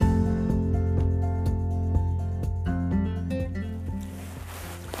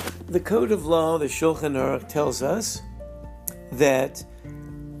The Code of Law, the Shulchan Aruch, tells us that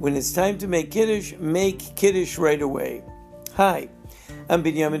when it's time to make Kiddush right away. Hi, I'm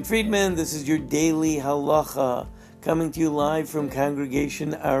Binyamin Friedman. This is your daily halacha, coming to you live from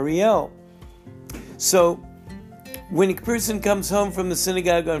Congregation Ariel. So, when a person comes home from the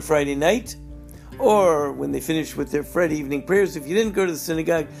synagogue on Friday night, or when they finish with their Friday evening prayers, if you didn't go to the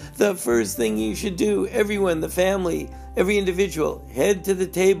synagogue, the first thing you should do, everyone, the family, every individual, head to the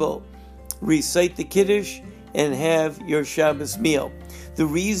table, recite the Kiddush, and have your Shabbos meal. The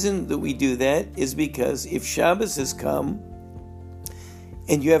reason that we do that is because if Shabbos has come,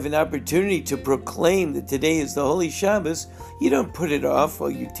 and you have an opportunity to proclaim that today is the Holy Shabbos, you don't put it off while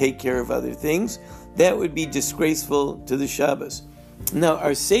you take care of other things. That would be disgraceful to the Shabbos. Now,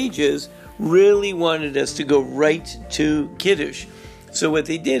 our sages really wanted us to go right to Kiddush. So what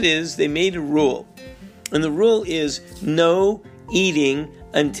they did is they made a rule. And the rule is no eating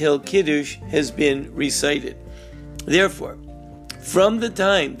until Kiddush has been recited. Therefore, from the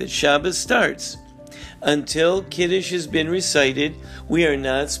time that Shabbos starts until Kiddush has been recited, we are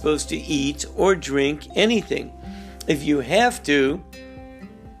not supposed to eat or drink anything. If you have to,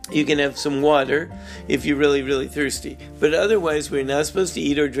 you can have some water if you're really, really thirsty. But otherwise, we're not supposed to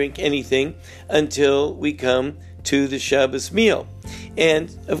eat or drink anything until we come to the Shabbos meal.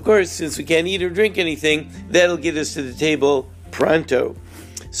 And, of course, since we can't eat or drink anything, that'll get us to the table pronto.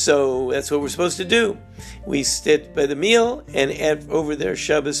 So that's what we're supposed to do. We sit by the meal, and over their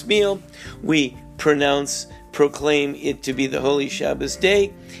Shabbos meal, we proclaim it to be the Holy Shabbos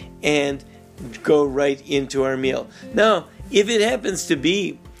day, and go right into our meal. Now, if it happens to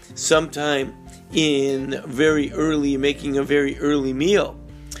be sometime in very early, making a very early meal,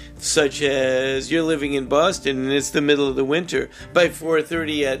 such as you're living in Boston and it's the middle of the winter, by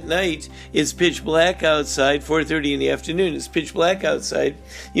 4:30 at night, it's pitch black outside, 4:30 in the afternoon, it's pitch black outside,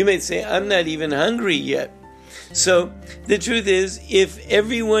 you may say, I'm not even hungry yet. So the truth is, if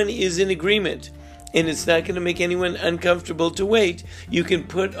everyone is in agreement, and it's not going to make anyone uncomfortable to wait, you can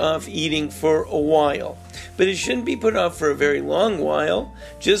put off eating for a while. But it shouldn't be put off for a very long while,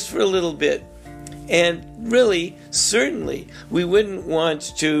 just for a little bit. And really, certainly, we wouldn't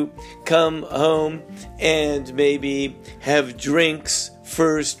want to come home and maybe have drinks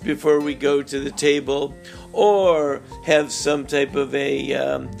first before we go to the table, or have some type of a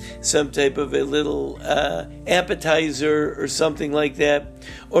little appetizer or something like that,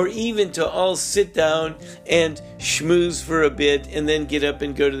 or even to all sit down and schmooze for a bit and then get up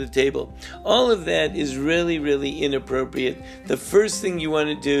and go to the table. All of that is really, really inappropriate. The first thing you want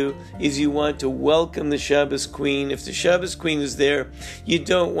to do is you want to welcome the Shabbos Queen. If the Shabbos Queen is there, you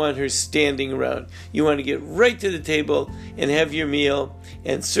don't want her standing around. You want to get right to the table and have your meal,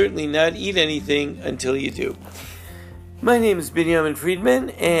 and certainly not eat anything until you do. My name is Binyamin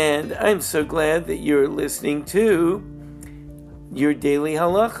Friedman, and I'm so glad that you're listening to your Daily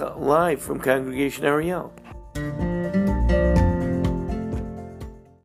Halacha, live from Congregation Ariel.